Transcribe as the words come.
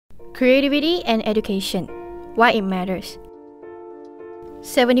Creativity and education. Why it matters.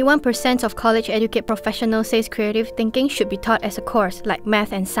 71% of college-educated professionals say creative thinking should be taught as a course like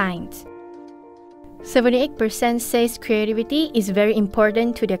math and science. 78% says creativity is very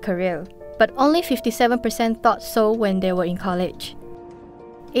important to their career, but only 57% thought so when they were in college.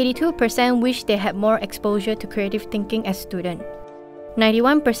 82% wish they had more exposure to creative thinking as students.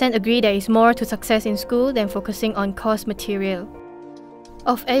 91% agree there is more to success in school than focusing on course material.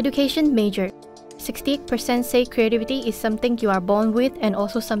 Of education major, 68% say creativity is something you are born with and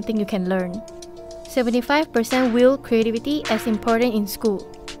also something you can learn. 75% will creativity as important in school.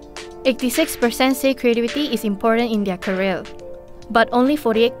 86% say creativity is important in their career, but only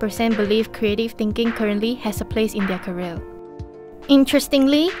 48% believe creative thinking currently has a place in their career.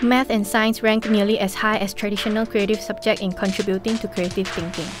 Interestingly, math and science rank nearly as high as traditional creative subjects in contributing to creative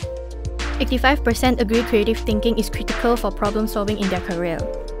thinking. 85% agree creative thinking is critical for problem solving in their career.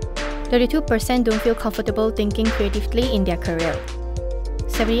 32% don't feel comfortable thinking creatively in their career.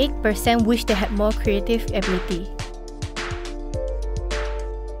 78% wish they had more creative ability.